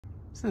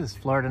This is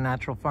Florida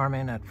Natural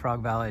Farming at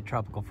Frog Valley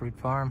Tropical Fruit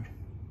Farm.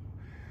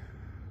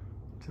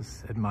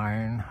 Just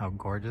admiring how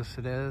gorgeous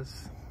it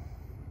is.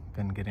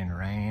 Been getting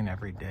rain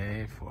every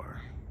day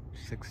for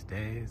 6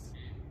 days.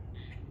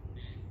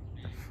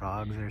 The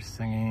frogs are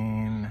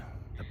singing,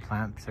 the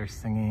plants are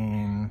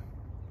singing.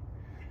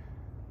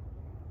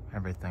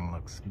 Everything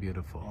looks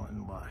beautiful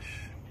and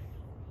lush,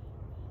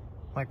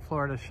 like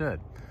Florida should.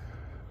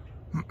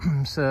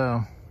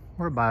 So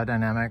we're a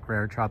biodynamic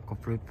rare tropical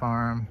fruit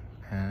farm,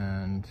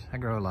 and I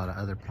grow a lot of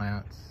other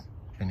plants.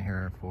 Been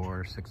here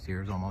for 6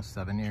 years, almost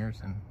 7 years.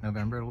 In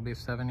November it'll be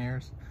 7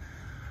 years.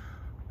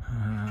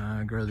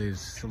 I grow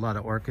a lot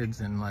of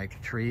orchids and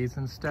like trees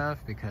and stuff,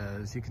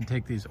 because you can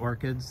take these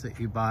orchids that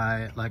you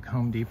buy at like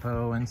Home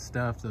Depot and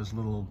stuff, those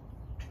little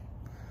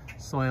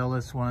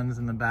soilless ones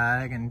in the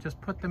bag, and just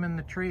put them in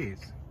the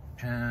trees,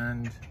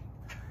 and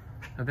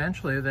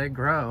eventually they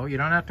grow. You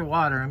don't have to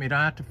water them, you don't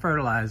have to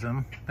fertilize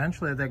them.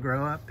 Eventually they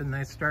grow up and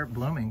they start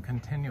blooming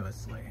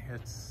continuously.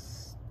 It's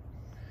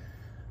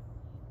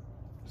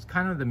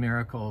kind of the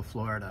miracle of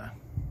Florida.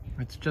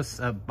 It's just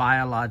a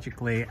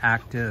biologically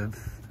active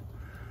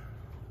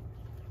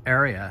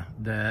area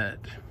that,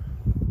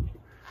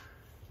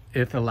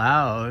 if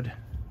allowed,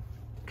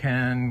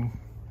 can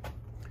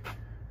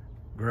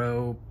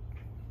grow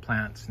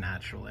plants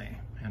naturally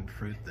and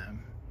fruit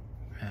them.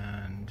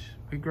 And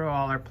we grow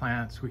all our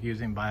plants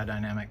using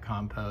biodynamic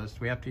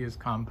compost. We have to use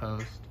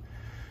compost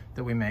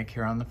that we make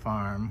here on the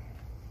farm.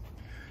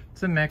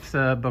 It's a mix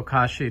of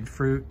bokashi'd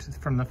fruit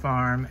from the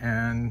farm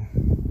and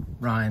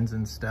rinds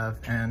and stuff,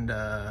 and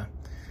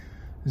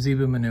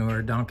zebu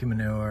manure, donkey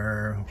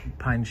manure,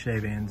 pine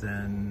shavings,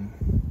 and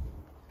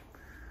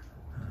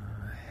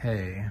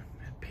hay,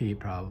 pea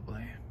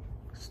probably.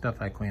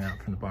 Stuff I clean out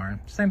from the barn.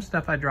 Same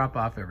stuff I drop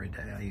off every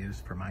day I use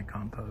for my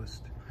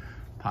compost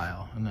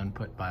pile, and then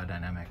put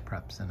biodynamic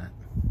preps in it.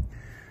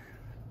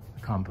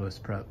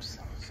 Compost preps.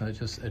 So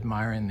just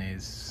admiring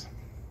these,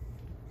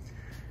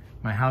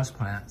 my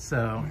houseplants.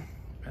 So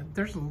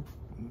there's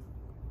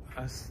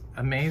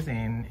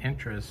amazing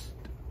interest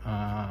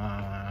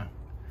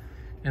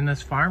in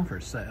this farm for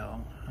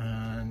sale,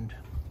 and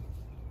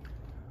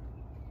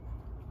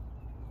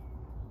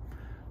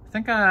I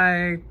think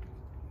I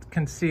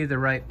can see the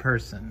right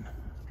person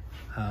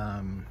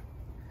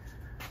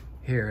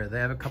here. They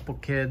have a couple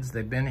kids,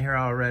 they've been here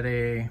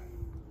already,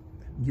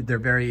 they're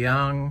very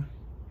young,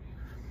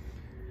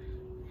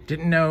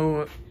 didn't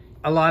know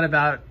a lot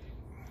about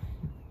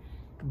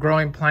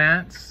growing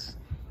plants,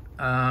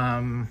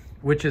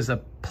 which is a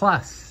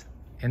plus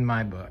in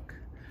my book,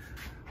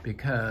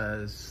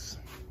 because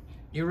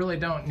you really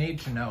don't need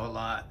to know a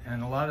lot,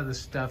 and a lot of the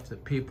stuff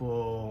that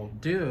people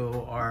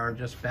do are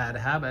just bad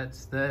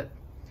habits that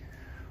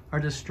are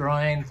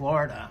destroying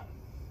Florida.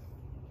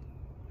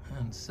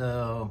 And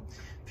so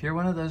if you're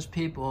one of those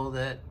people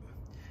that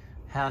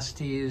has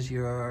to use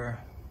your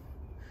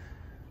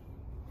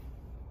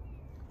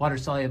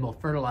water-soluble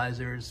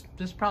fertilizers,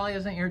 this probably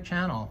isn't your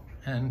channel.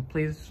 And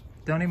please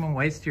don't even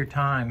waste your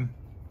time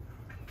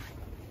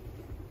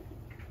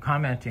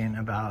commenting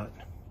about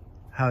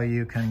how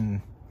you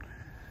can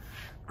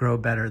grow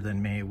better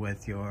than me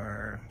with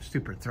your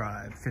Super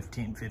Thrive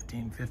 15,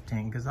 15,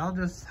 15, because I'll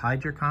just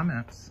hide your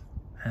comments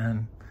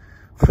and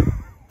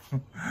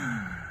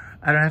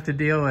I don't have to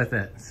deal with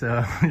it.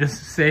 So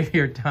just save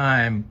your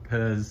time,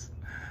 because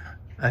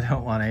I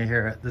don't want to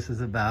hear it. This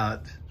isn't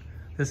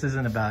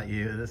about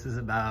you. This is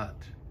about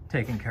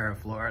taking care of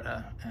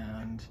Florida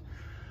and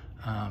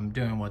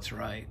doing what's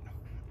right.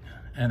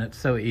 And it's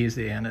so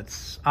easy, and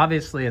it's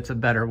obviously it's a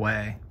better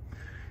way.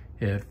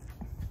 If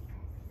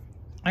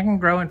I can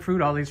grow and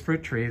fruit all these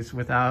fruit trees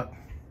without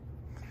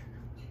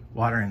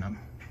watering them.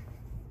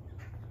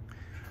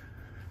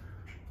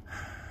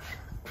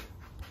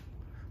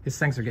 These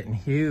things are getting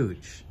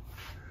huge.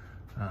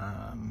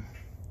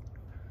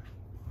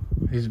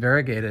 These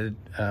variegated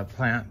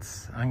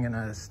plants, I'm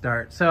gonna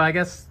start. So I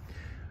guess,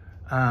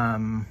 I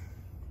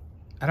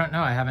don't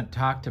know, I haven't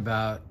talked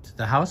about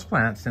the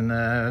houseplants in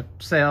the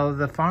sale of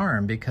the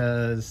farm,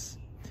 because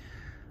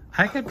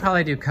I could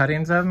probably do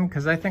cuttings of them,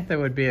 because I think that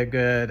would be a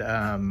good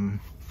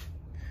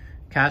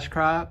cash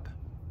crop.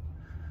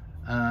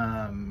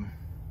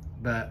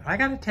 But I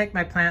gotta take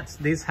my plants,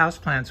 these house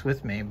plants,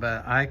 with me,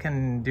 but I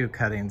can do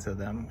cuttings of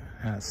them,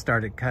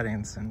 started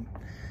cuttings, and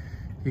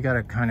you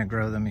gotta kind of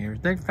grow them.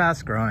 They're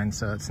fast growing,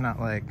 so it's not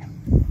like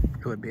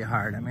it would be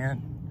hard. I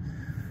mean,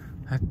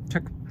 I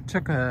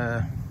took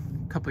a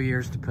couple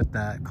years to put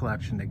that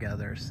collection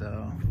together,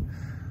 so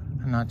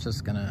I'm not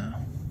just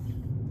gonna,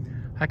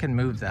 I can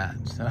move that,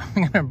 so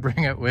I'm gonna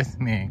bring it with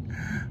me.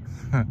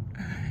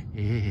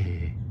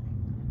 Yeah.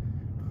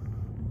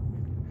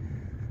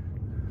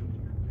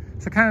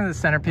 So kind of the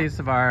centerpiece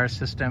of our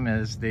system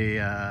is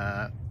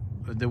the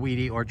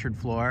weedy orchard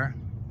floor,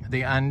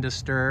 the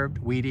undisturbed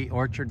weedy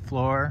orchard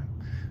floor.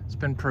 It's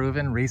been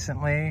proven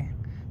recently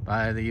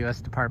by the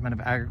U.S. Department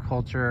of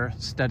Agriculture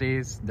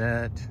studies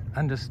that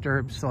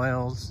undisturbed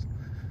soils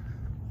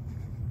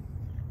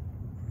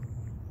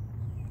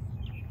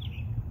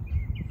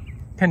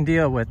can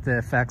deal with the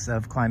effects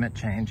of climate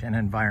change and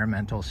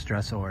environmental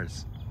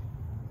stressors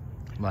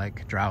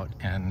like drought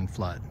and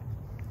flood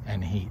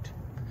and heat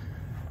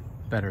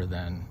better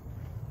than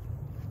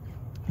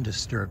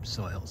disturbed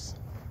soils.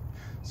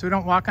 So we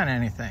don't walk on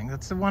anything.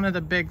 That's one of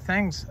the big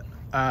things.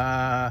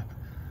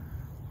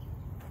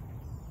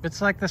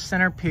 It's like the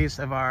centerpiece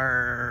of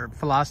our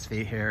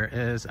philosophy here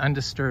is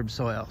undisturbed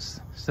soils.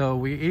 So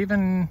we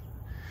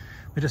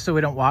just so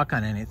we don't walk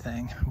on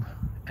anything,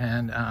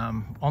 and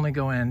only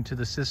go into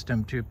the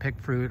system to pick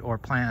fruit or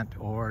plant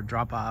or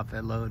drop off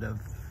a load of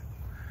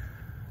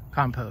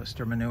compost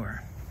or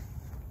manure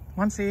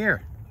once a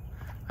year.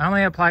 I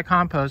only apply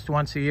compost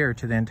once a year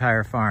to the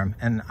entire farm,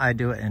 and I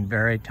do it in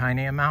very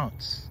tiny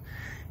amounts.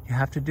 You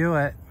have to do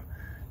it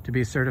to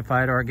be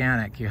certified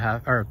organic,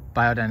 or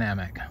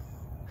biodynamic.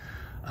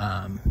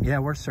 Yeah,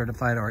 we're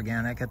certified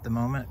organic at the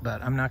moment,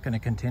 but I'm not going to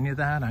continue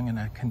that. I'm going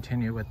to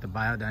continue with the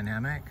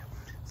biodynamic.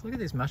 So look at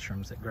these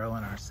mushrooms that grow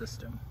in our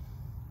system.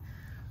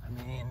 I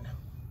mean,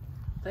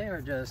 they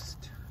are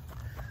just,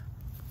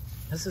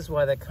 this is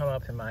why they come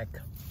up in my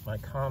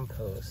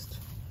compost.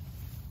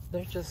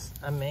 They're just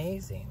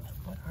amazing.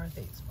 What are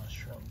these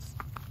mushrooms?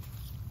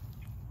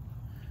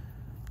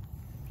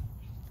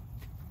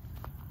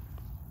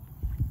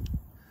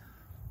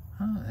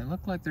 Oh, they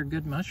look like they're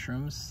good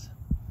mushrooms.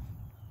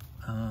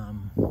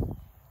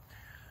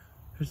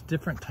 There's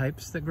different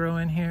types that grow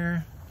in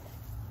here.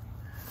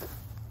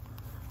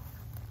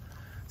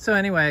 So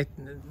anyway,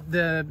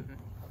 the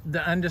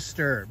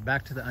undisturbed,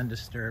 back to the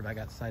undisturbed. I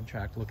got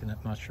sidetracked looking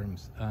at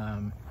mushrooms.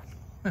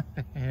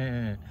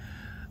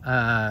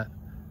 The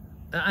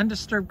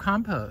undisturbed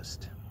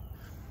compost.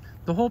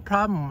 The whole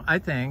problem, I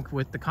think,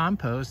 with the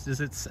compost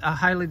is it's a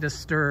highly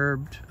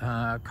disturbed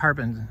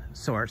carbon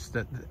source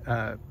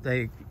that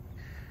they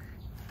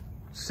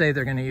say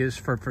they're going to use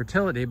for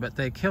fertility, but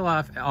they kill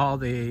off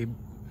a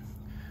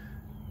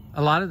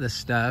lot of this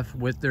stuff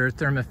with their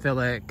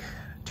thermophilic,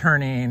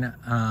 turning,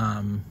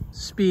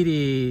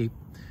 speedy,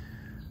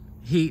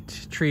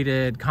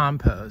 heat-treated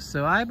compost.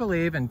 So I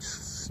believe in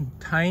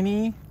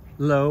tiny,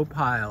 low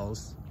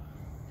piles,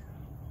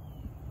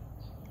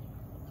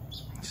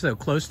 so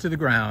close to the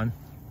ground,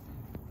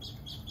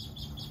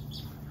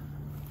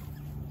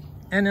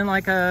 and in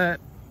like a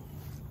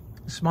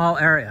small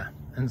area,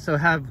 and so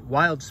have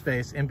wild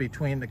space in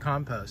between the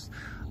compost.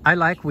 I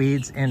like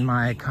weeds in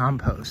my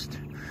compost.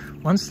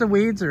 Once the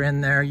weeds are in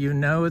there, you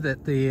know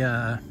that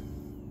the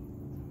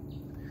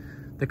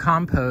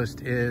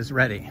compost is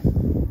ready.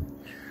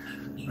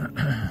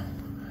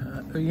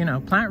 You know,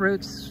 plant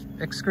roots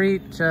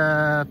excrete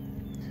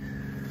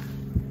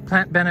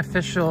plant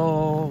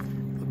beneficial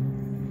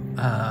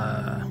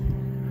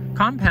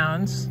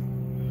compounds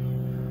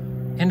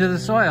into the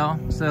soil.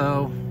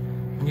 So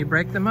when you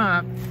break them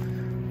up,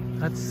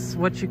 that's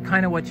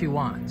kind of what you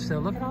want. So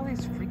look at all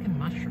these freaking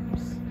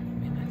mushrooms. I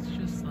mean, it's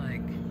just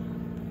like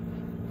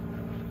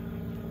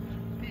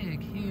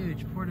big,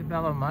 huge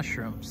portobello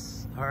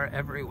mushrooms are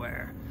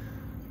everywhere.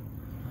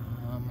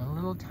 And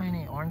little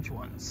tiny orange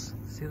ones.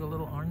 See the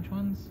little orange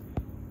ones?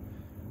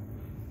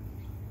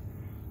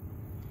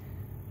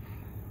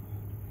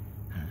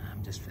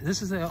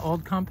 This is an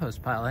old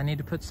compost pile. I need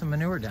to put some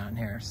manure down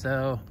here.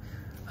 So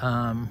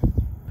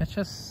it's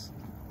just,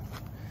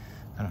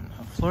 I don't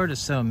know. Florida's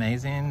so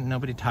amazing.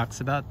 Nobody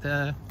talks about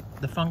the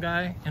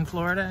fungi in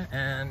Florida,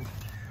 and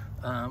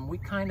we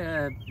kind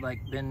of like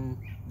been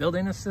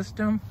building a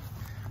system.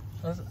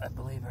 Those, I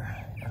believe,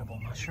 are edible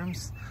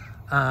mushrooms.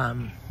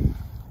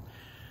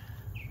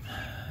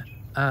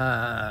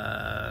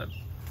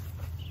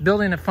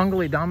 Building a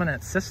fungally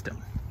dominant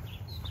system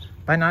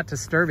by not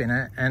disturbing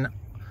it and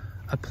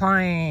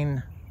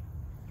applying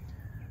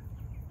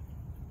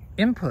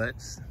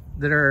inputs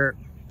that are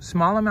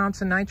small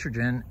amounts of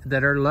nitrogen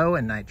that are low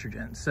in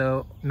nitrogen.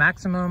 So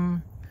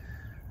maximum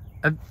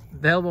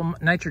available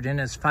nitrogen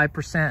is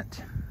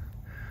 5%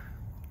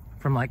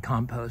 from like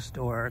compost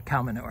or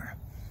cow manure.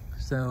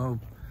 So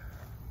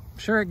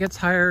sure, it gets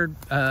higher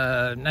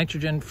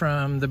nitrogen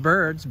from the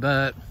birds,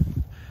 but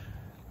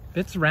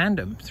it's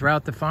random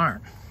throughout the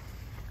farm.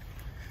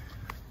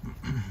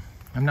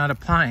 I'm not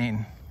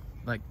applying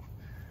like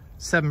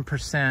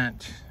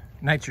 7%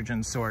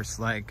 nitrogen source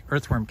like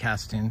earthworm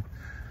casting.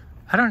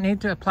 I don't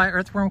need to apply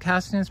earthworm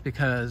castings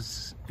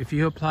because if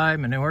you apply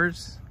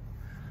manures,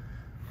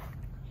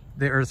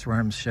 the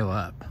earthworms show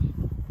up.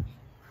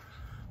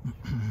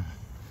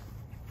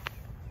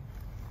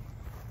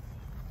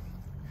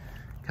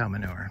 Cow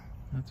manure,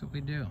 that's what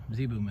we do.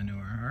 Zebu manure,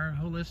 or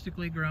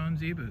holistically grown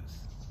zebus.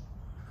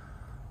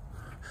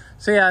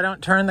 So yeah, I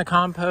don't turn the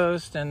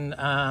compost, and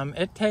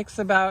it takes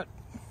about,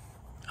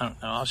 I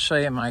don't know, I'll show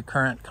you my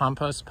current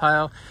compost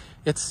pile.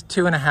 It's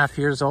 2.5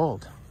 years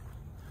old.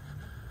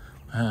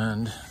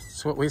 And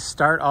it's what we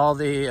start all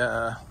the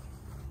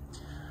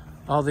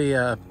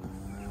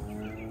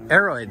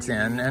aroids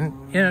in,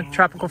 and you know,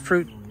 tropical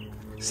fruit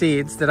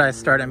seeds that I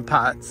start in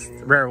pots,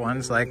 rare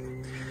ones like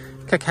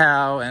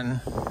cacao and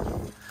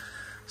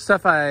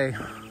stuff I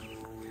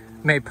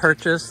may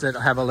purchase that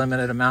have a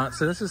limited amount.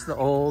 So this is the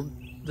old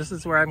This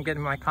is where I'm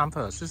getting my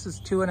compost. This is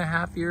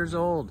 2.5 years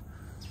old.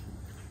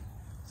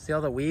 See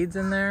all the weeds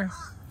in there?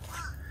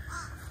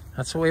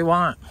 That's what we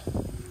want.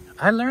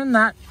 I learned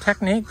that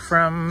technique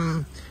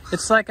from,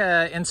 it's like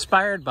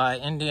inspired by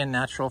Indian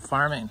natural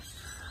farming.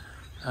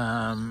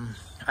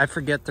 I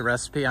forget the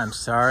recipe, I'm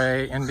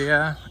sorry,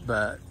 India,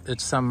 but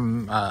it's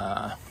some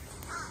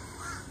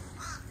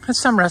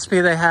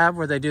recipe they have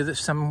where they do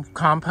some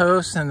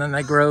compost and then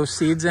they grow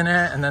seeds in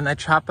it and then they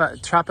chop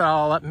it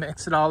all up,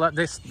 mix it all up.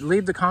 They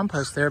leave the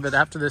compost there, but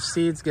after the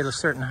seeds get a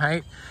certain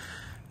height,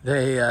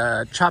 they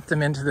chop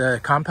them into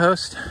the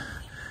compost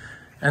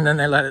and then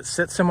they let it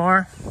sit some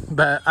more.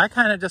 But I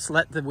kind of just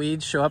let the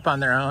weeds show up on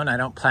their own. I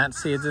don't plant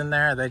seeds in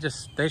there.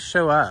 They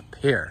show up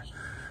here.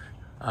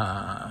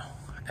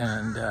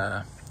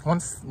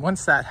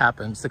 Once that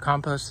happens, the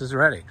compost is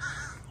ready.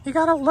 You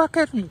gotta look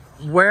at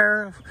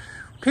where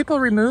people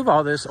remove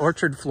all this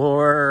orchard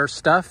floor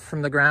stuff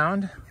from the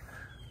ground,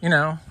 you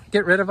know,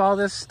 get rid of all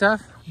this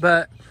stuff.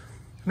 But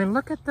I mean,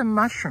 look at the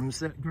mushrooms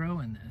that grow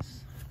in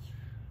this.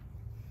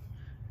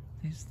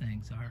 These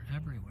things are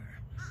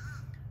everywhere.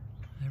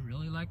 I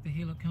really like the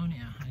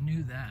heliconia. I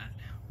knew that.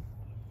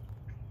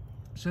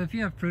 So if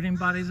you have fruiting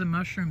bodies of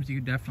mushrooms, you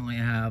definitely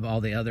have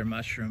all the other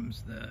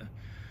mushrooms, the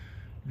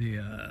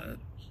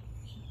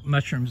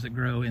mushrooms that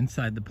grow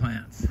inside the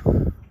plants.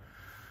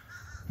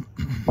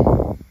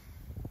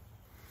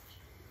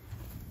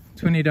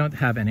 It's when you don't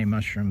have any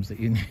mushrooms that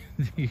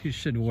you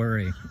should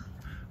worry.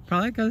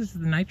 Probably because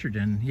of the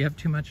nitrogen. You have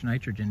too much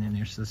nitrogen in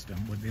your system,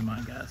 would be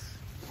my guess.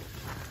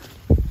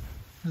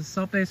 The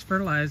salt-based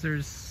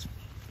fertilizers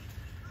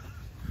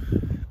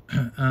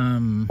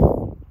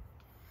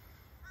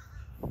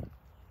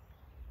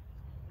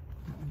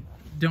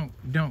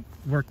don't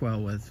work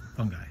well with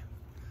fungi.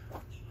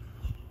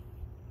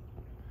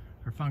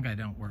 Or fungi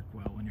don't work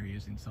well when you're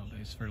using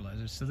salt-based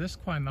fertilizers. So this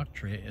Kwai Muk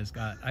tree has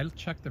got, I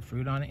checked the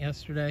fruit on it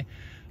yesterday.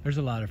 There's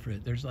a lot of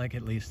fruit. There's like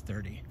at least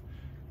 30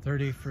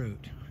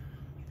 fruit.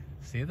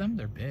 See them?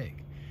 They're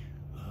big.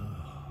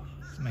 Oh,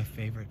 it's my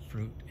favorite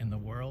fruit in the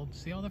world.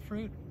 See all the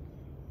fruit?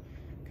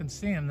 You can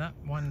see them. That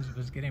one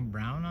was getting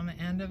brown on the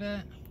end of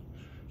it.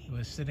 It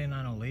was sitting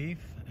on a leaf,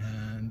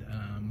 and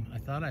I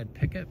thought I'd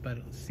pick it, but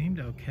it seemed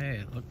okay.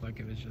 It looked like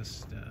it was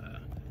just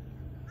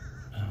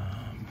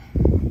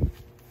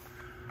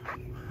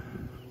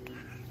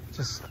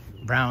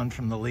brown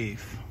from the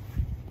leaf.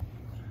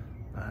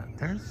 But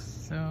there's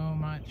so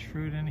much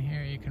fruit in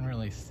here, you can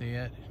really see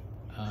it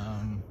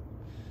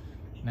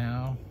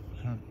now.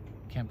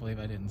 Can't believe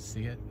I didn't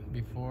see it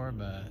before,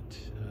 but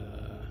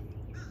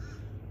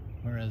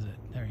where is it?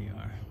 There you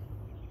are.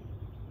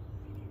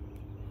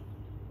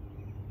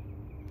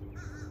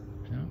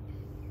 No.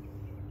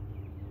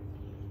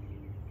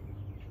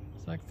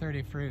 It's like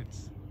 30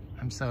 fruits.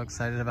 I'm so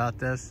excited about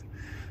this.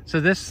 So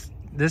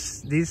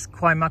these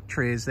Kwai Muk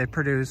trees, they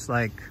produce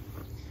like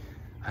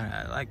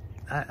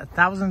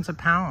thousands of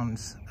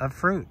pounds of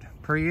fruit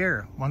per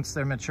year once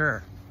they're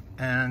mature.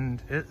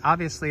 And it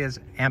obviously is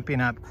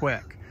amping up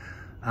quick.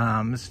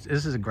 This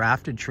is a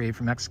grafted tree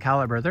from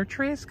Excalibur. Their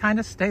trees kind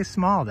of stay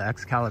small, the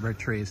Excalibur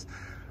trees.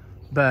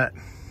 But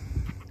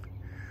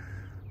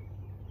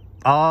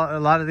a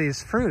lot of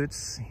these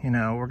fruits, you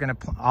know,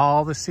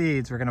 all the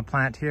seeds we're gonna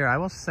plant here. I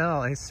will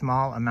sell a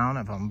small amount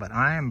of them, but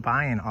I am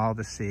buying all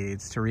the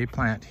seeds to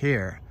replant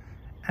here.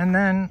 And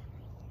then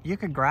you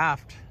could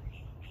graft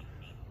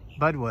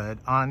budwood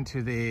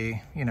onto the,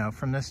 you know,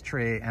 from this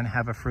tree and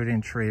have a fruiting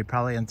tree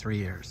probably in 3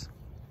 years,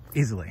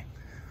 easily.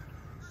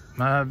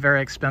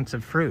 Very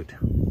expensive fruit,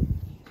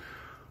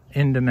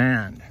 in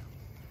demand.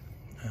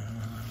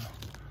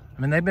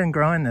 I mean, they've been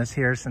growing this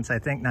here since I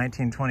think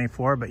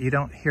 1924, but you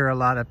don't hear a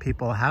lot of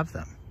people have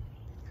them.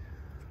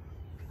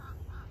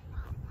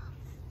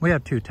 We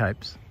have two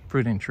types,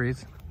 fruiting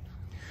trees.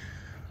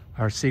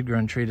 Our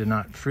seed-grown tree did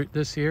not fruit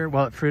this year.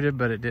 Well, it fruited,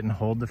 but it didn't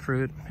hold the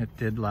fruit. It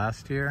did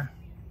last year.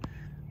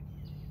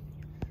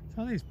 It's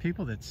all these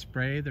people that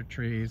spray their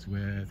trees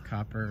with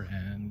copper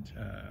and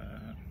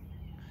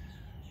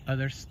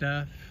other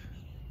stuff.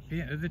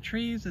 Yeah, the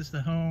trees is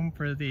the home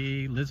for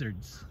the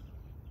lizards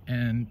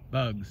and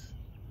bugs.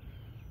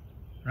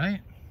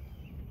 Right?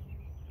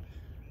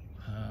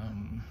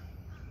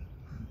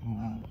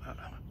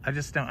 I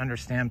just don't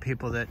understand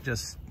people that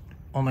just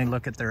only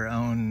look at their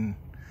own,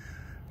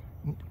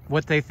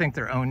 what they think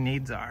their own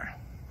needs are.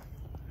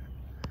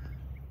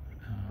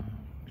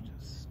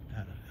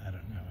 I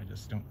don't know. I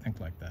just don't think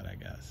like that, I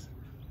guess.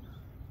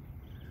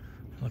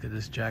 Look at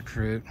this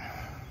jackfruit.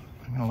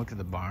 I'm gonna look at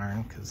the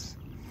barn because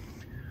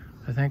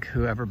I think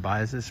whoever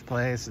buys this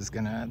place is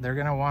they're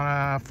gonna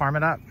wanna farm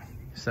it up.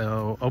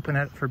 So open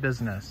it for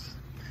business.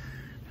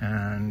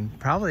 And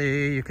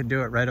probably you could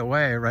do it right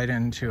away, right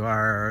into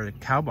our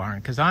cow barn,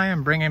 because I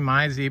am bringing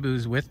my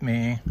zebus with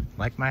me,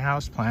 like my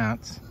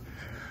houseplants.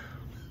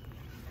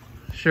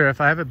 Sure, if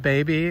I have a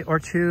baby or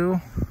two,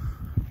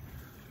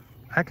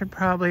 I could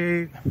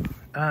probably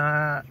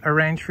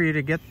arrange for you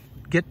to get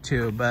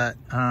to, but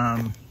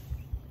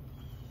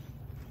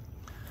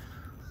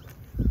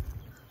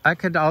I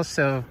could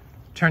also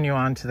turn you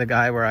on to the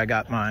guy where I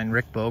got mine,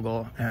 Rick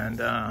Bogle,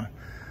 and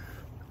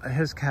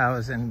his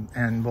cows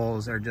and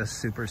bulls are just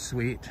super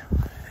sweet.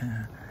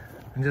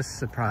 I'm just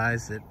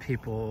surprised that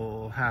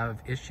people have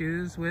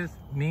issues with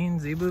mean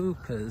Zebu,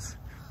 because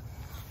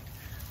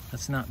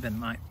that's not been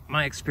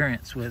my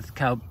experience with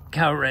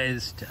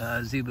cow-raised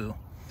Zebu.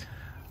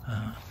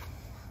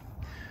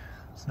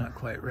 It's not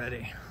quite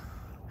ready.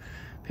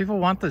 People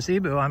want the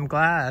Zebu, I'm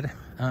glad.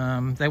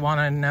 They want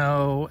to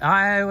know,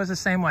 I was the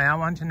same way. I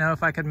wanted to know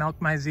if I could milk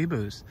my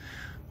Zebus.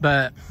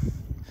 But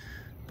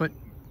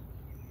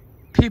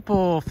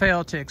people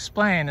fail to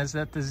explain is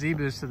that the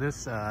Zebus, so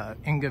this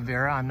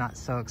Ingavera, I'm not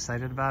so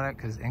excited about it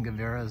because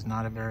Ingavera is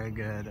not a very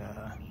good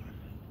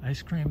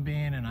ice cream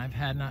bean, and I've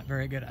had not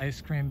very good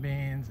ice cream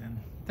beans, and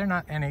they're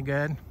not any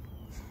good.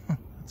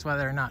 That's why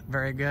they're not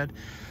very good.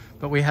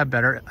 But we have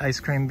better ice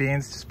cream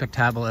beans,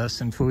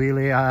 Spectabilis and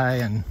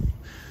Fuilii and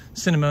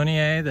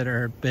Cinnamoniae, that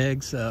are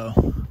big, so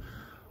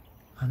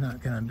I'm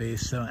not gonna be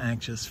so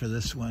anxious for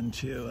this one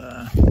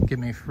to give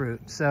me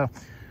fruit. So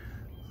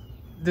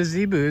the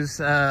Zebus,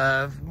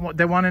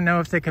 they want to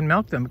know if they can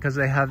milk them because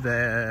they have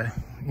the,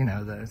 you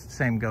know, the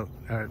same goat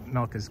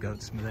milk as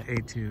goats, the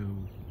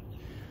A2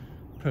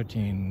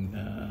 protein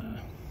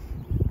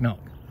milk.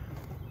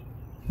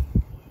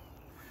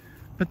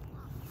 But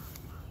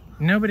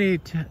nobody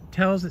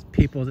tells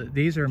people that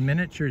these are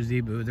miniature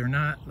Zebu. They're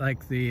not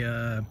like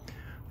the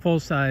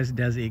full-size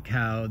Desi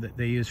cow that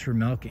they use for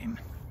milking.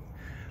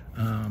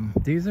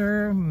 These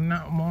are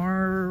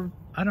more,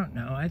 I don't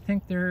know, I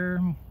think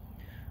they're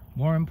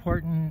more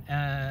important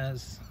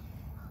as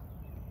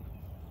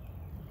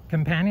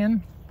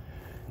companion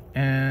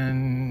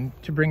and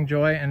to bring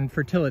joy and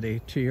fertility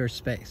to your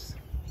space.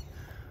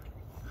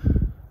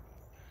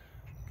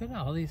 Look at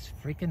all these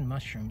freaking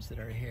mushrooms that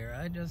are here.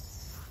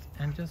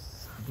 I'm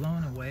just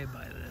blown away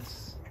by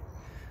this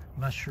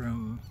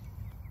mushroom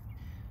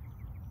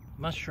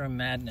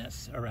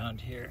madness around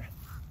here.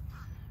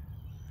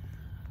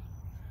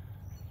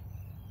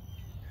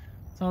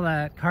 It's all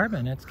that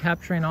carbon. It's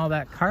capturing all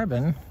that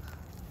carbon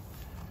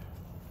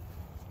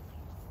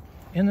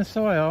in the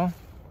soil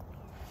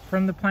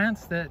from the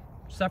plants that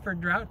suffered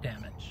drought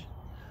damage.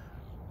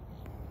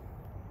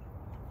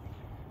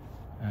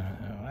 I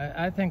don't know.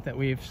 I think that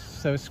we've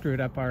so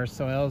screwed up our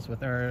soils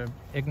with our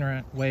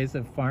ignorant ways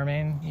of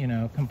farming, you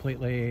know,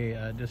 completely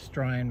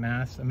destroying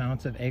mass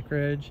amounts of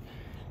acreage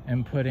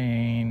and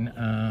putting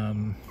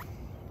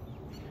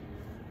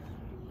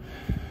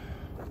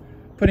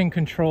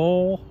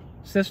control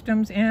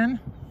systems in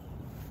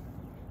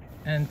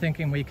and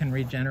thinking we can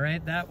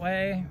regenerate that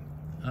way.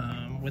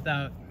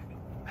 Without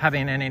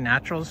having any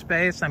natural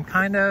space. I'm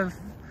kind of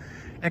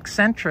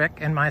eccentric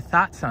in my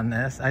thoughts on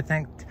this. I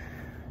think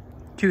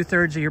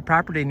 2/3 of your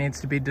property needs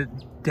to be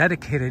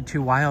dedicated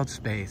to wild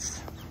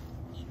space.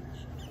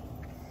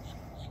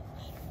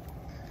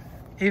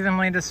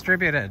 Evenly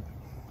distributed.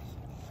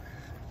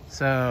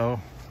 So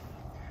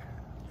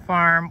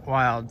farm,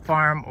 wild.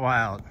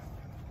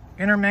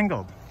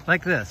 Intermingled,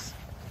 like this.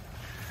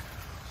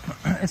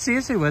 It's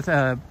easy with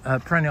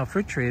perennial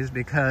fruit trees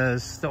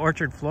because the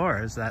orchard floor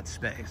is that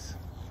space.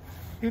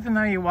 Even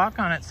though you walk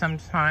on it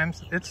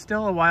sometimes, it's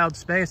still a wild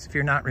space if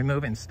you're not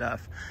removing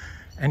stuff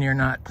and you're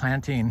not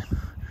planting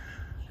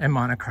a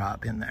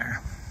monocrop in there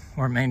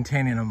or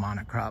maintaining a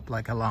monocrop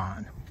like a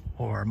lawn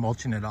or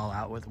mulching it all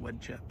out with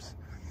wood chips.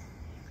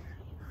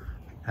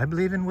 I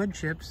believe in wood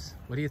chips.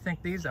 What do you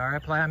think these are? I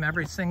apply them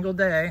every single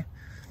day.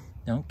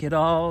 Don't get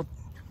all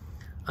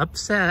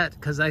upset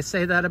because I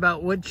say that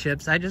about wood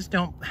chips. I just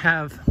don't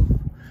have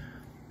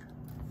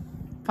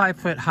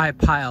 5-foot high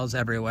piles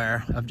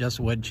everywhere of just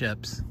wood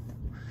chips.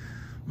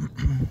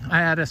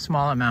 I add a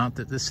small amount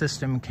that the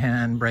system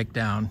can break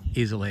down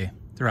easily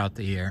throughout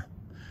the year.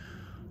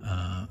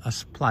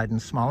 Applied in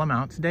small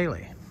amounts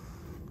daily.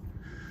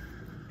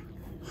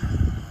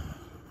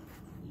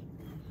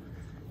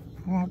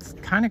 Well, it's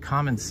kind of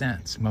common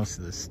sense, most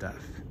of this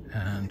stuff.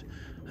 And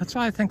that's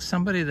why I think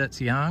somebody that's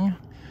young,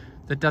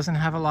 that doesn't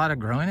have a lot of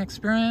growing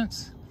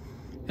experience,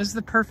 is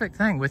the perfect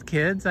thing. With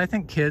kids, I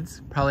think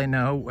kids probably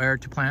know where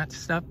to plant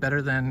stuff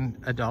better than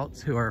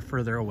adults who are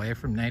further away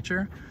from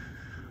nature.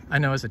 I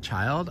know as a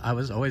child, I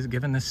was always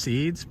given the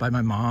seeds by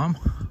my mom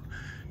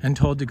and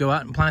told to go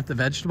out and plant the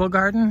vegetable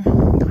garden.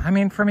 I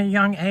mean, from a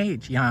young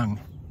age,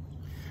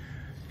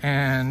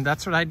 And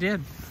that's what I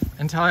did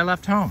until I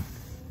left home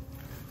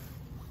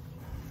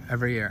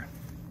every year.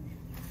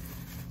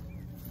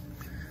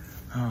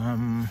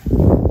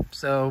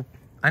 So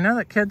I know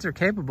that kids are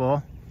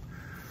capable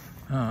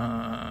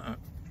to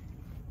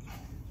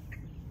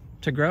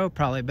grow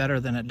probably better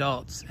than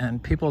adults,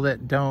 and people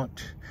that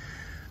don't,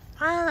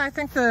 I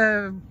think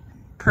the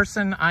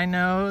person I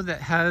know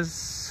that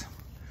has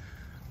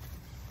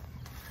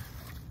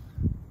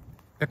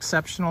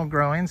exceptional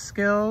growing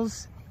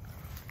skills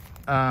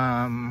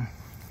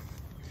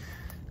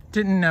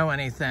didn't know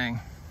anything,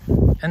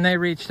 and they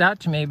reached out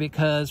to me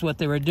because what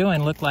they were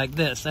doing looked like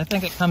this. I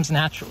think it comes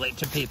naturally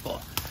to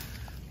people.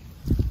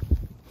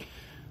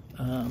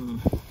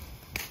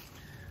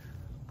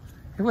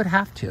 It would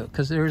have to,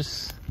 because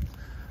there's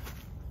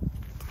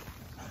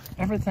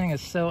everything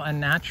is so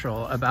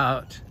unnatural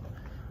about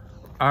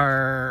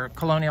our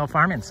colonial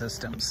farming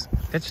systems.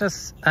 It's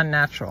just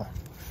unnatural.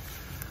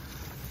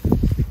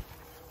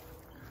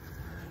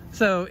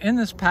 So in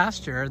this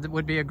pasture, that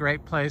would be a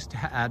great place to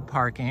add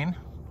parking.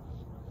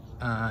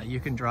 You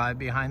can drive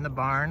behind the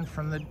barn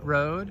from the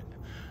road,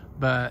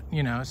 but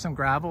you know, some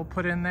gravel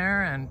put in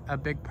there and a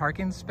big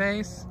parking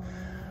space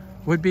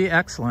would be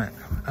excellent.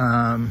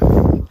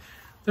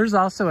 There's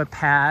also a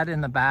pad in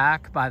the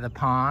back by the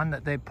pond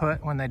that they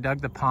put when they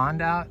dug the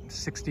pond out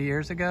 60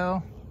 years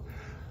ago.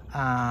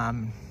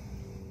 When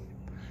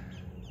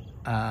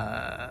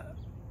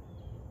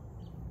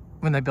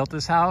they built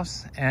this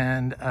house,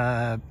 and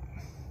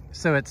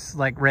so it's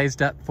like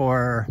raised up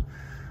for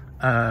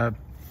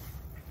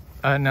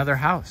another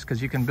house,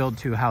 because you can build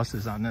 2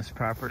 houses on this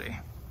property.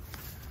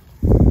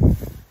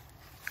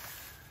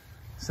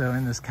 So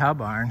in this cow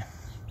barn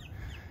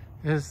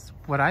is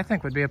what I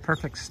think would be a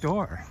perfect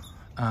store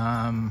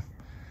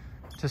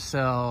to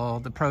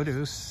sell the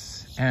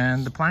produce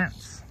and the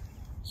plants.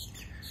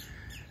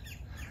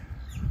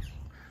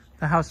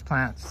 The house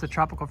plants, the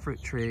tropical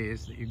fruit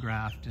trees that you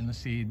graft, and the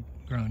seed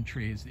grown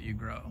trees that you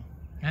grow,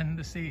 and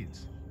the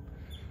seeds.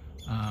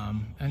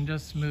 And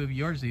just move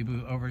your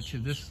zebu over to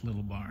this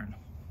little barn.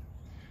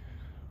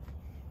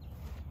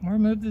 Or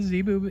move the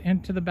zebu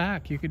into the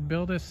back. You could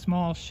build a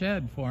small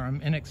shed for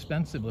them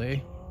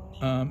inexpensively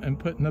and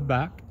put in the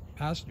back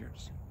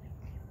pastures.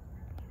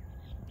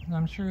 And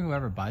I'm sure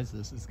whoever buys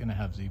this is gonna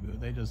have zebu.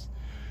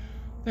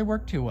 They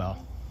work too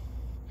well.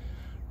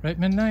 Right,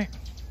 Midnight?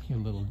 You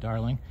little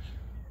darling.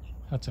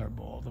 That's our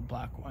bull, the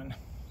black one.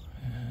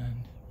 And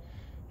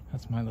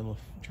that's my little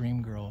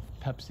dream girl,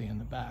 Pepsi, in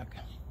the back.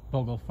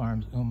 Bogle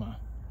Farms Uma.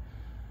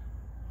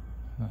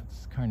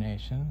 That's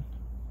Carnation.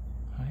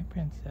 Hi,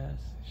 Princess.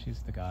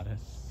 She's the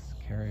goddess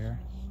carrier.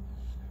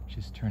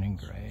 She's turning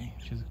gray.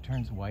 She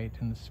turns white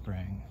in the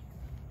spring.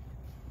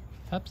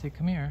 Pepsi,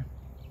 come here.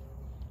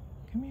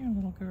 Come here,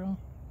 little girl.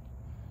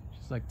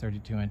 She's like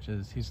 32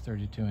 inches. He's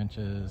 32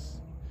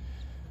 inches.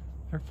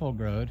 They're full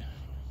growed.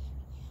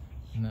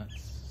 And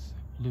that's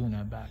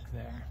Luna back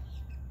there.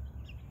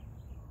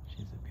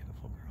 She's a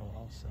beautiful girl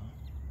also.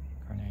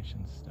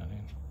 Carnation's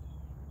stunning.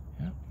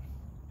 Yep.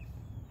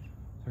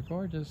 They're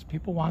gorgeous.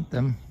 People want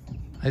them.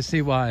 I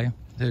see why.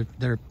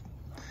 They're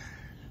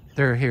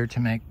here to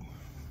make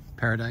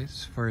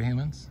paradise for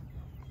humans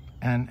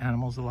and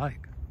animals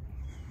alike.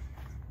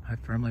 I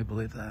firmly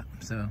believe that.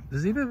 So the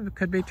zebu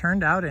could be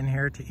turned out in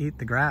here to eat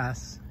the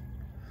grass.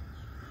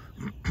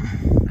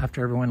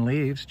 After everyone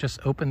leaves, just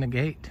open the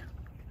gate.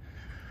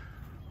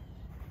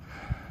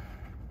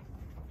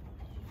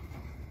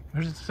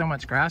 There's so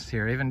much grass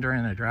here, even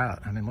during a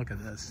drought. I mean, look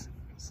at this.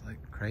 It's like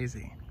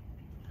crazy.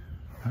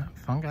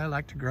 Fungi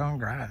like to grow in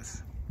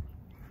grass.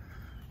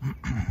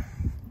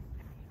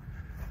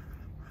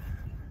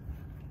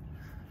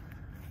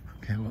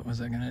 Okay, what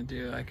was I gonna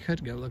do? I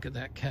could go look at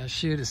that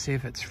cashew to see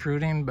if it's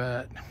fruiting,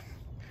 but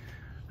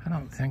I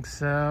don't think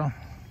so.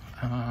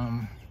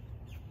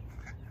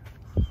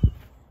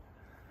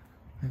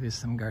 Maybe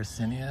some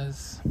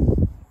garcinias.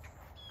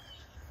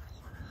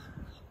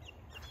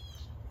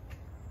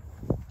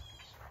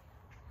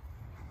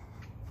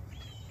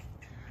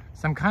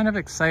 So I'm kind of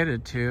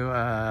excited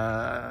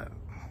to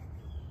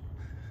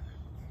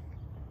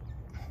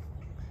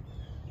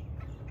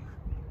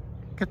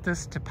get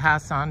this to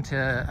pass on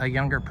to a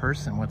younger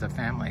person with a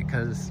family,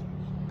 because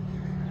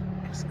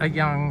a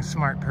young,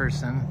 smart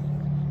person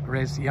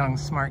raised young,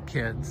 smart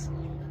kids.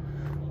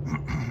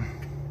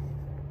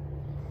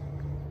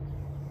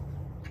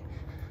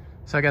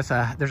 So I guess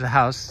there's a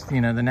house,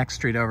 you know, the next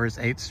street over is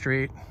 8th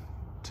Street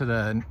to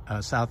the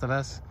south of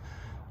us.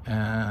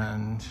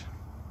 And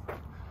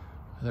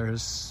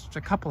there's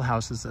a couple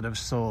houses that have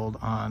sold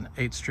on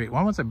 8th Street.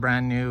 One was a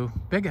brand new,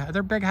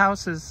 they're big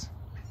houses,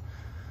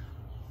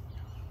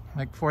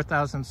 like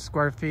 4,000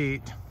 square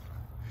feet.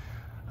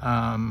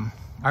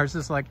 Ours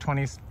is like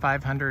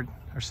 2,500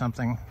 or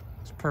something.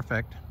 It's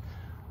perfect,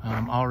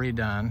 all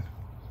redone.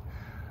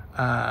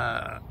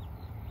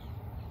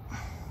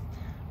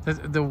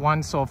 The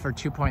one sold for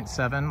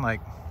 2.7,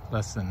 like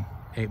less than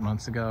 8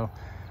 months ago.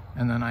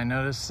 And then I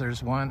noticed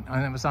there's one,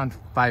 and it was on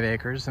 5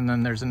 acres, and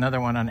then there's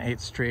another one on 8th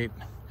Street.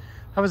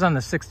 That was on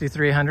the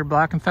 6300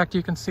 block. In fact,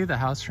 you can see the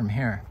house from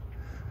here.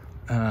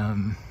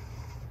 So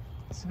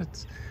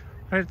it's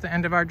right at the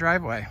end of our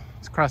driveway.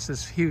 It's across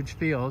this huge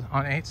field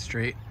on 8th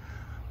Street.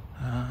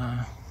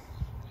 Yeah,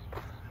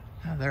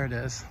 there it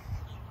is.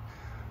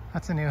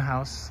 That's a new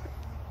house.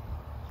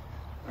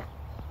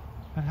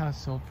 That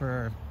house sold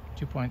for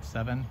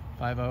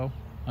 2.750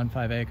 on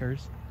 5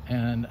 acres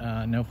and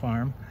no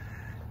farm.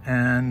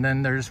 And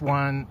then there's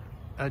one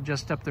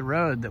just up the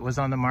road that was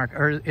on the market,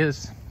 or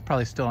is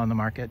probably still on the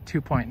market,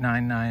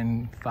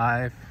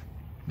 2.995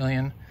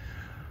 million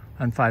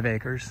on 5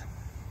 acres.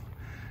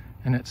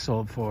 And it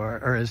sold for,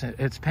 or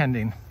it's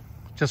pending,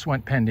 just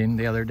went pending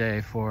the other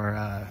day for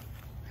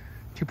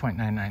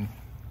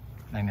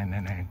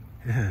 2.999999.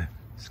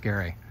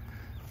 Scary.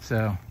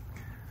 So,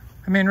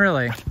 I mean,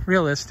 really,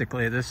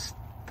 realistically, this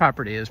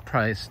property is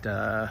priced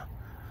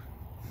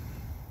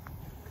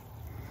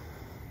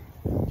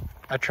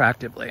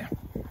attractively.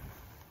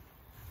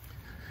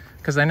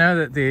 Because I know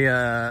that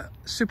the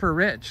super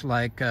rich,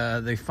 like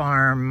they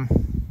farm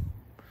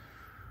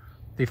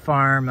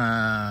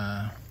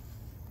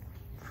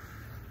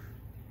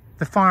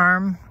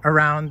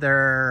around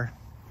their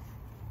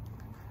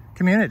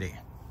community.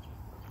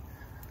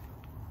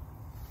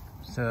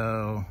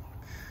 So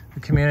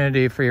the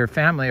community for your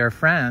family or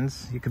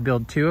friends, you could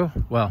build two.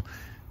 Well,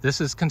 this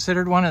is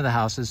considered one of the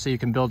houses, so you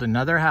can build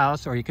another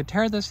house, or you could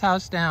tear this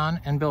house down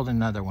and build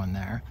another one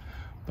there.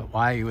 But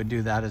why you would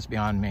do that is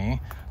beyond me.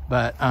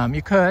 But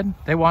you could.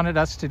 They wanted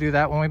us to do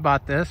that when we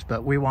bought this,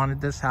 but we wanted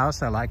this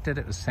house. I liked it.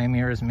 It was the same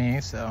year as me,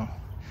 so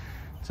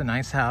it's a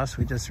nice house.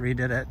 We just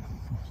redid it.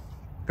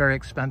 Very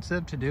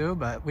expensive to do,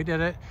 but we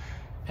did it.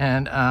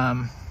 And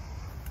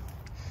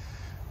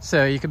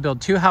so you could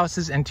build 2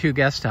 houses and 2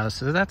 guest houses.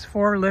 So that's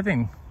 4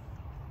 living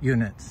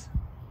units,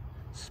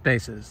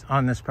 spaces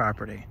on this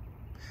property.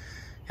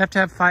 You have to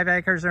have 5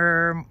 acres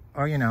or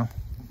you know,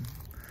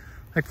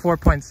 like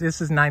this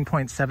is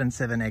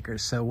 9.77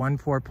 acres. So 1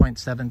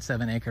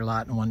 4.77 acre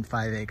lot and 1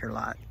 5 acre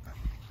lot.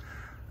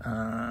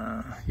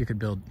 You could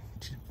build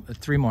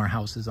 3 more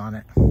houses on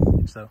it.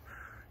 So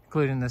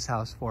including this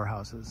house, 4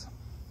 houses.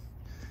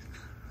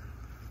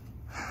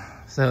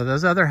 So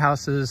those other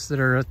houses that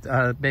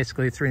are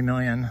basically 3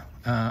 million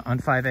on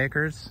 5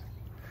 acres,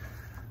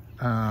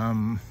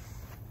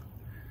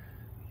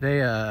 they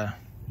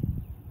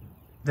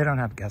don't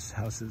have guest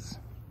houses,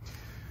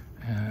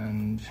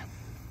 and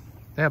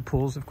they have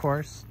pools, of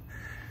course,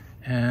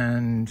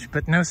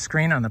 but no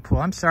screen on the pool.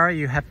 I'm sorry,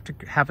 you have to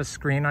have a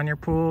screen on your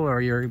pool,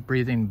 or you're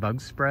breathing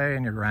bug spray,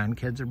 and your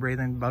grandkids are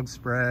breathing bug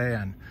spray,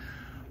 and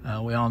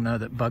we all know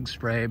that bug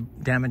spray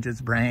damages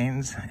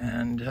brains,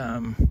 and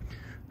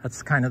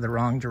that's kind of the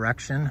wrong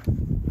direction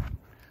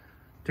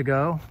to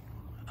go.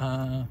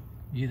 You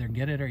either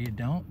get it or you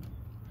don't.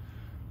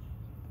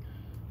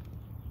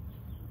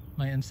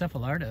 My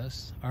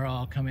encephalitis are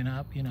all coming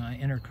up. You know, I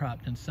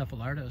intercropped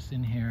encephalitis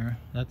in here.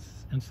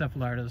 That's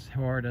encephalitis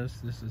horridus.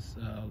 This is,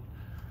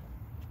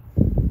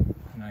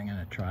 and I'm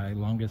gonna try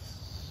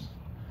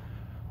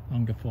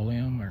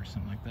longifolium or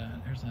something like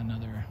that. There's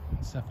another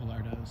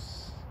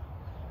encephalitis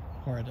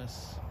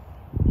horridus.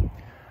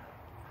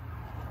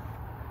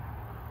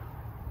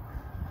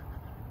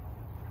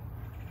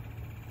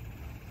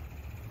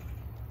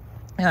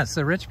 Yeah,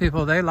 so rich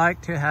people, they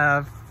like to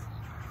have,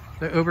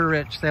 the uber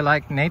rich, they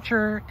like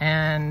nature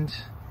and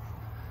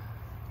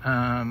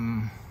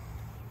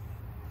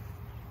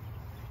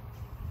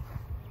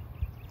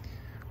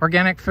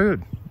organic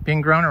food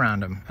being grown around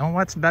them. And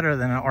what's better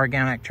than an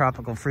organic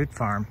tropical fruit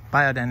farm?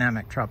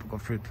 Biodynamic tropical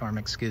fruit farm,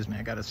 excuse me.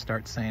 I got to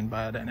start saying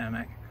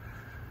biodynamic.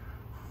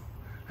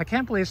 I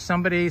can't believe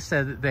somebody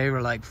said that they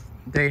were like,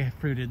 they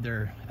fruited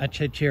their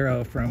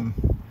achachiro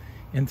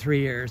in 3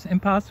 years.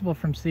 Impossible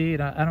from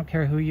seed. I don't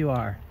care who you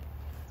are.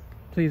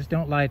 Please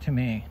don't lie to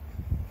me.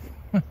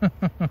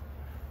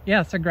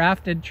 Yes, a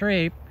grafted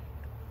tree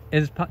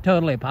is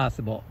totally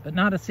possible, but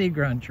not a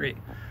seed-grown tree.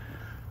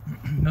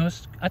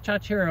 Most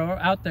achachiro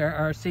out there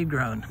are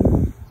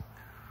seed-grown.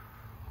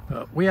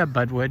 But we have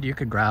budwood you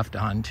could graft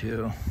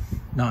onto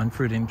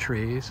non-fruiting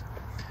trees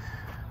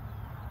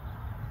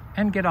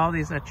and get all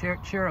these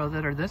achachiro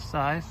that are this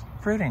size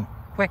fruiting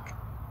quick,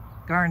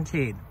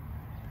 guaranteed.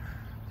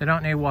 They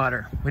don't need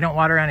water. We don't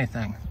water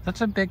anything.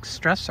 That's a big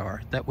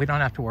stressor that we don't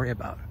have to worry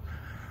about.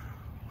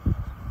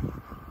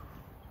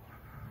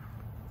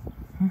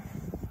 I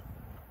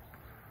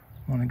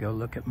want to go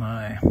look at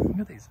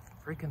these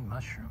freaking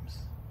mushrooms.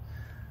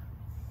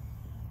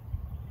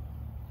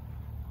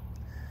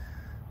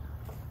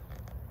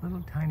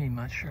 Little tiny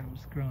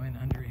mushrooms growing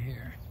under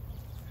here.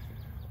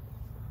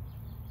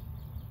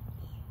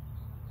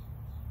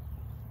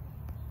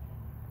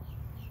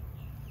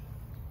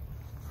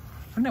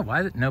 I don't know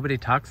why nobody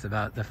talks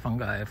about the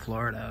fungi of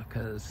Florida,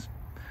 because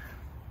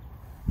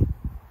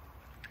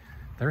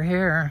they're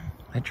here.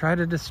 They try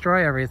to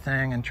destroy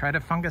everything and try to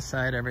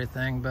fungicide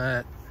everything,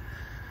 but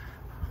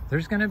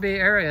there's going to be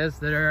areas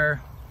that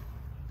are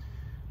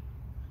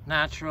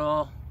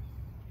natural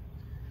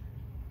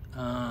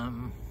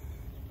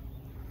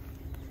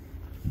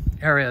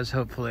areas,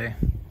 hopefully.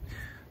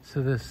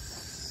 So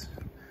this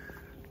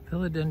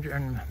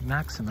Philodendron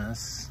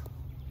maximus,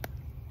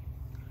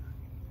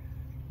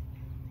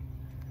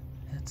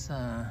 it's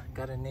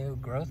got a new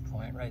growth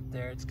point right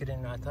there. It's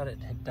getting, I thought it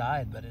had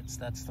died, but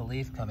that's the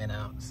leaf coming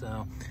out.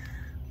 So,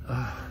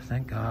 oh,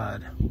 thank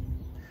God.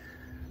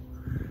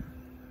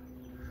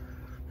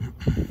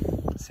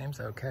 Seems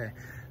okay.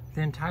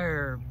 The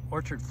entire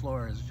orchard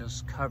floor is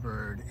just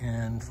covered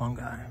in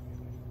fungi.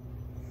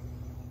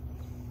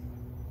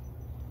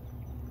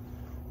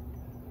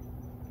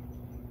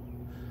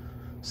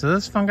 So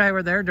those fungi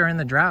were there during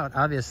the drought,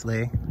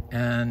 obviously,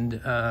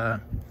 and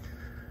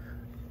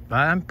but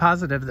I'm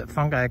positive that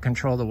fungi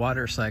control the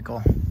water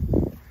cycle,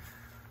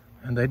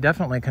 and they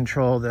definitely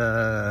control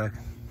the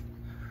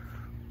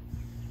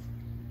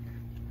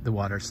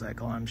water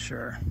cycle, I'm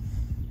sure,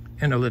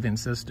 in a living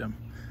system.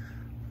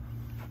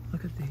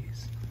 Look at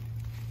these.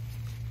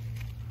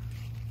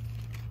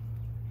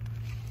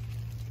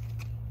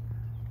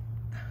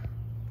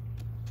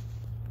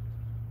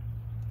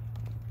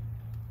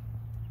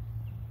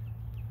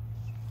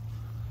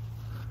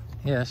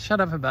 Yeah, shut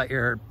up about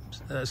your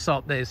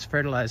salt-based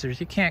fertilizers.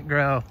 You can't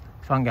grow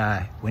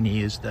fungi when you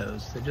use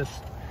those. So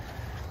just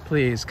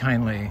please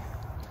kindly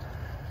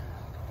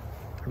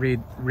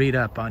read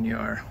up on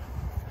your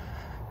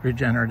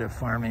regenerative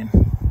farming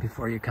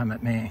before you come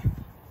at me.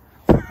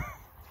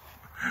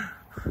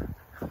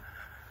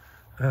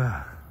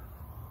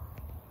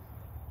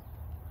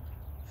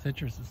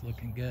 Citrus is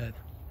looking good.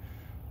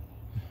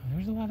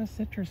 There's a lot of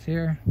citrus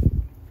here.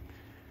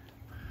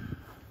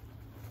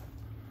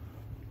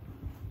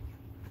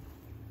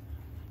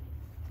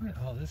 Look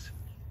at all this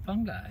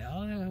fungi.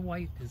 All the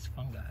white is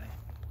fungi.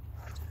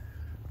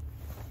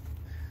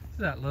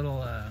 That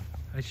little, I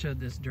showed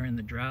this during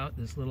the drought,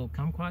 this little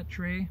kumquat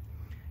tree.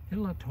 It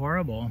looked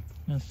horrible.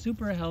 It was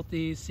super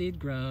healthy, seed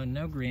grown,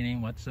 no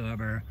greening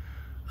whatsoever.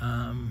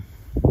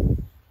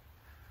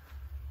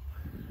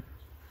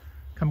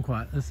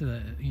 Kumquat, this is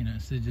a, you know,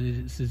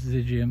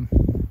 syzygium.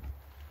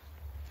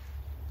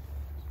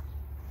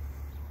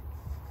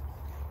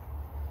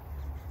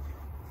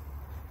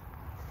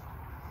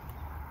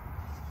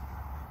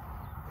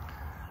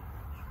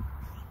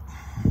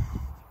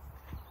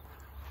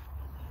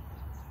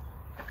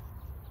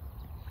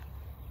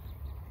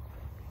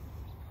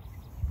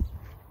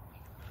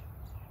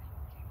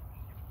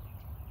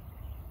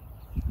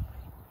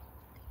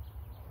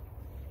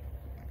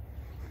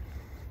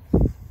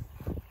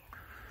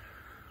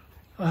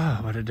 Oh,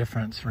 what a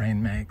difference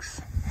rain makes.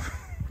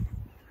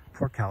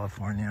 Poor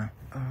California.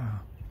 Oh,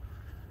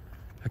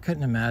 I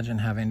couldn't imagine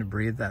having to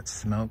breathe that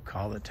smoke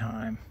all the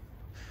time.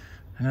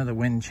 I know the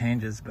wind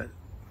changes, but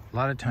a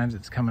lot of times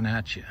it's coming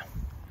at you.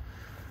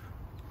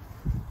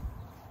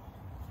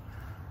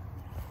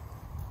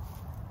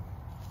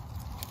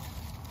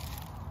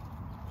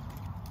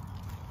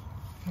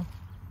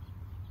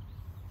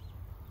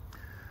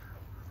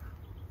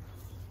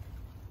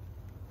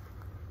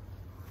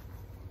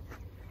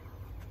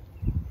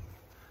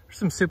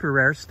 Some super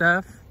rare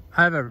stuff.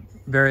 I have a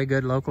very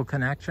good local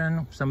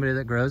connection, somebody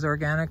that grows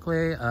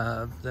organically,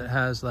 that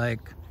has like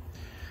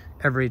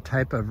every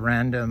type of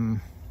random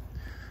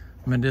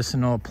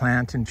medicinal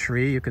plant and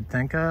tree you could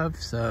think of.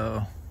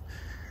 So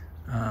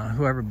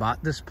whoever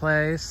bought this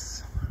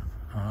place,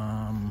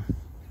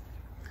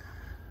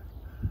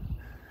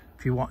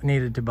 if you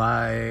needed to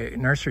buy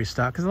nursery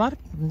stock, because a lot of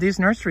these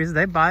nurseries,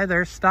 they buy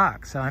their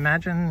stock. So I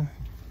imagine,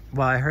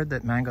 well, I heard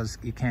that mangoes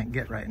you can't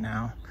get right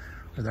now,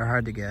 or they're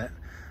hard to get.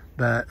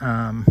 But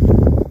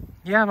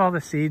you have all the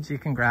seeds, you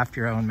can graft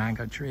your own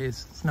mango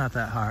trees. It's not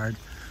that hard.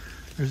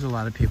 There's a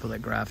lot of people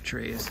that graft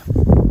trees.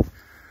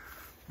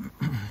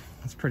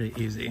 It's pretty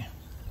easy.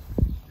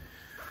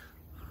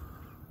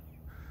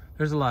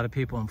 There's a lot of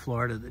people in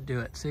Florida that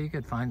do it, so you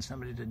could find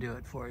somebody to do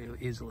it for you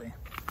easily.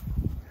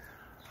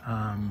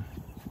 I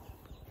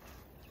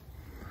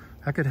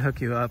could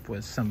hook you up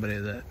with somebody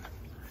that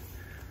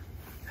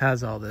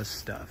has all this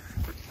stuff.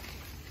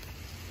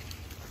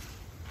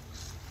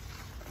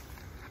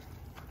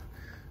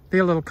 Be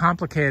a little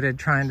complicated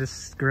trying to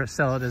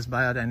sell it as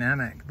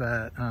biodynamic,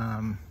 but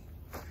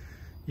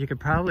you could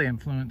probably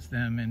influence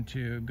them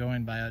into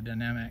going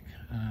biodynamic.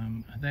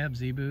 They have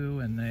Zebu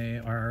and they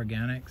are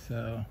organic,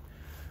 so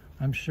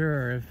I'm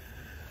sure if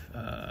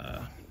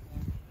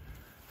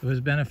it was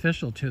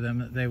beneficial to them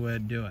that they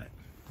would do it.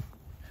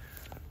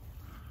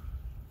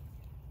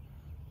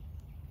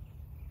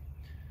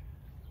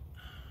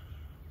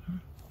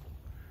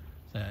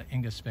 The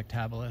Ingus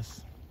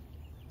spectabilis.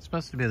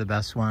 Supposed to be the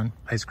best one,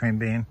 ice cream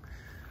bean.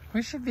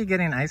 We should be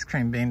getting ice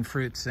cream bean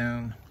fruit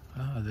soon.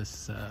 Oh,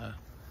 this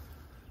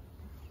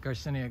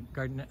Garcinia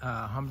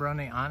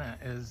humbroniana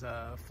is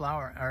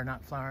flowering, or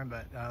not flowering,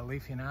 but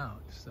leafing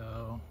out.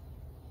 So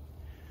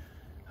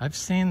I've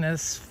seen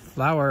this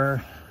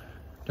flower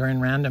during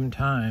random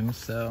times,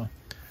 so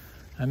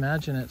I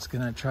imagine it's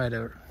gonna try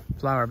to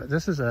flower. But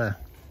this is a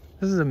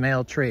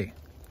male tree,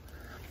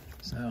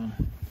 so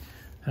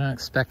I don't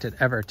expect it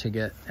ever to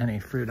get any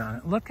fruit on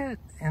it. Look at,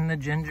 in the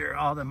ginger,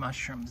 all the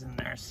mushrooms in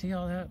there. See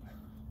all that?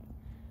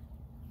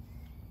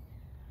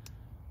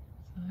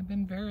 So I've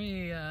been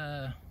very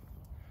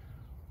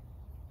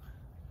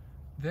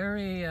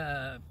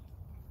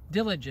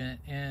diligent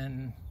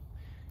in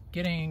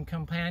getting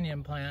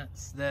companion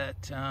plants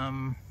that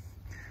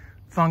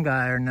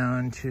fungi are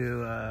known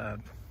to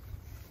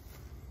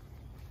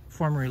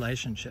form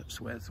relationships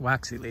with,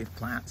 waxy leaf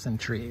plants and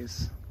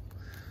trees.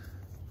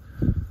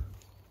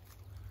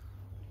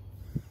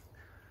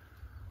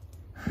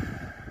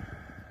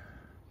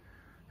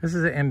 This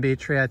is an MB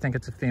tree. I think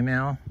it's a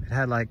female. It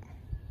had like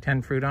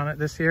 10 fruit on it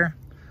this year.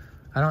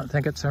 I don't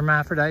think it's a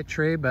hermaphrodite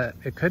tree, but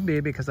it could be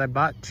because I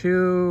bought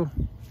two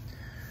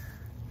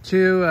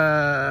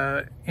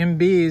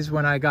MBs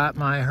when I got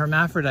my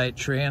hermaphrodite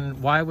tree,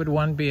 and why would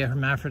one be a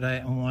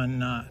hermaphrodite and one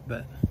not?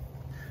 But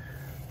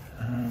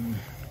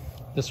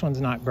this one's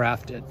not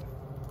grafted.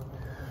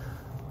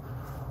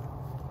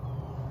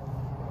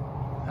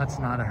 That's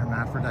not a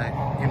hermaphrodite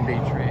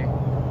MB tree.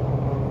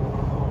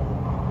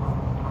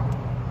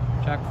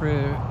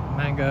 Jakfruit,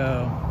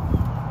 mango,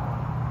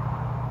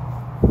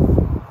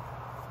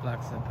 black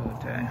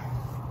sapote.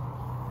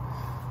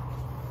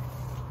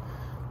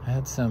 I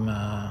had some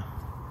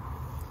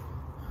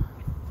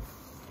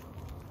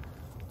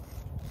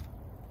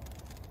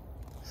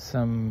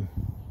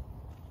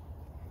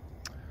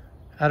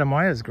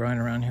Adamoyas growing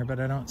around here, but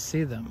I don't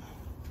see them.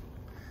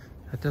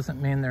 That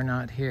doesn't mean they're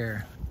not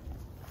here.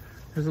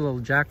 There's a little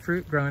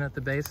jackfruit growing at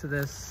the base of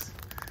this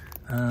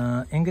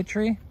inga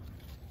tree.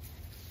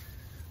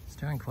 It's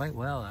doing quite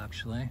well,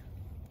 actually.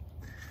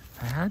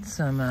 I had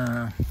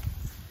some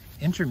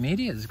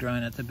intermediates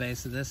growing at the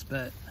base of this,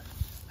 but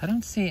I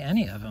don't see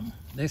any of them.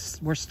 They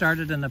were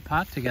started in the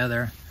pot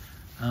together.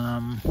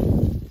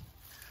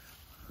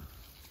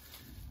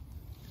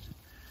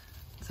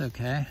 It's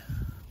okay.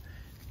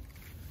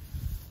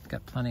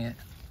 Got plenty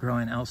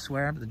growing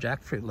elsewhere, but the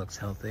jackfruit looks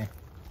healthy.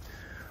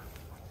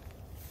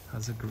 That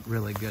was a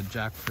really good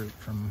jackfruit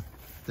from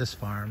this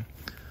farm.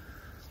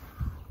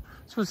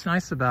 So what's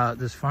nice about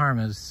this farm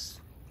is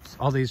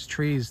all these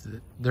trees,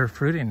 they're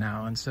fruiting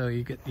now, and so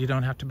you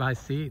don't have to buy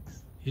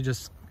seeds. You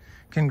just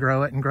can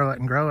grow it and grow it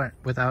and grow it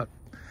without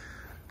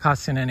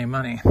costing any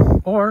money.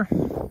 Or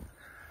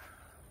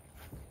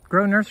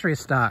grow nursery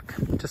stock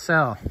to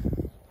sell.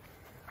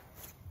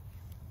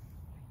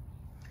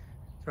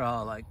 They're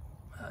all like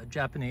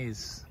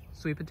Japanese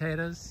sweet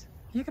potatoes.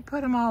 You could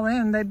put them all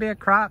in, they'd be a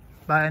crop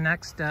by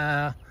next,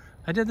 I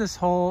did this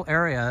whole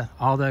area,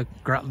 all the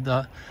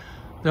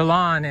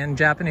lawn in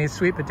Japanese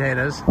sweet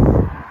potatoes.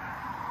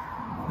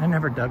 I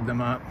never dug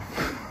them up,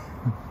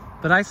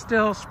 but I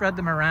still spread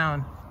them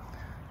around.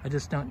 I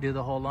just don't do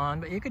the whole lawn,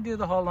 but you could do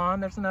the whole lawn.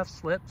 There's enough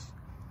slips.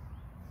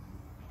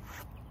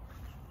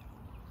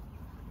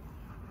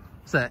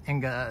 What's that,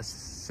 Inga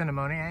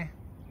cinnamoniae?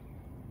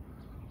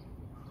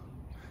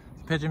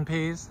 Pigeon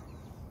peas.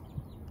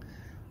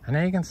 I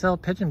know you can sell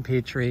pigeon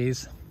pea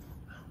trees.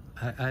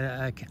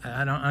 I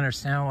don't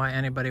understand why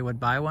anybody would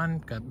buy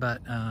one,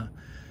 but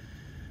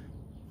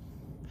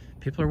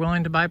people are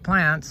willing to buy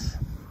plants.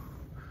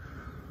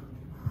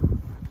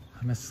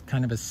 I'm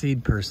kind of a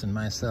seed person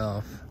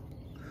myself.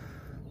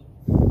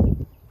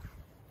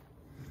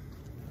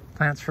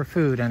 Plants for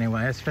food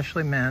anyway,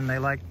 especially men, they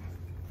like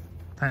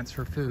plants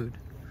for food.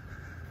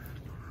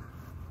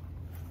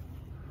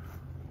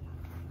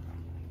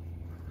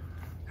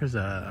 Here's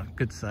a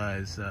good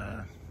size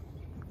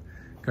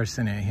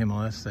Garcinia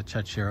humilis, a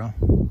Chachiro.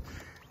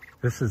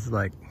 This is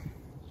like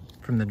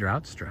from the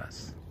drought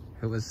stress.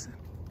 It was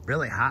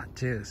really hot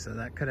too, so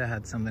that could have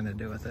had something to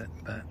do with it,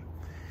 but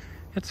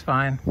it's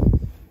fine.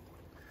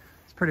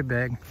 It's pretty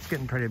big, it's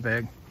getting pretty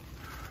big.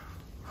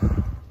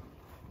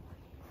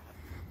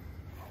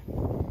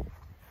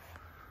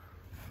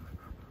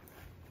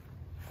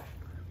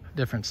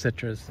 Different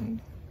citrus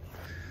and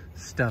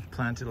stuff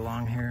planted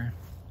along here.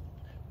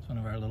 It's one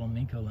of our little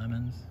Miko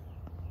lemons.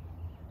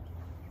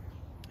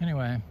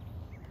 Anyway,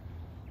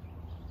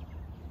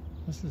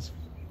 this is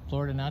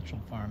Florida Natural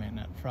Farming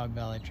at Frog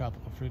Valley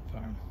Tropical Fruit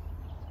Farm.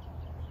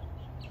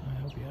 I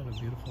hope you have a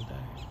beautiful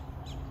day.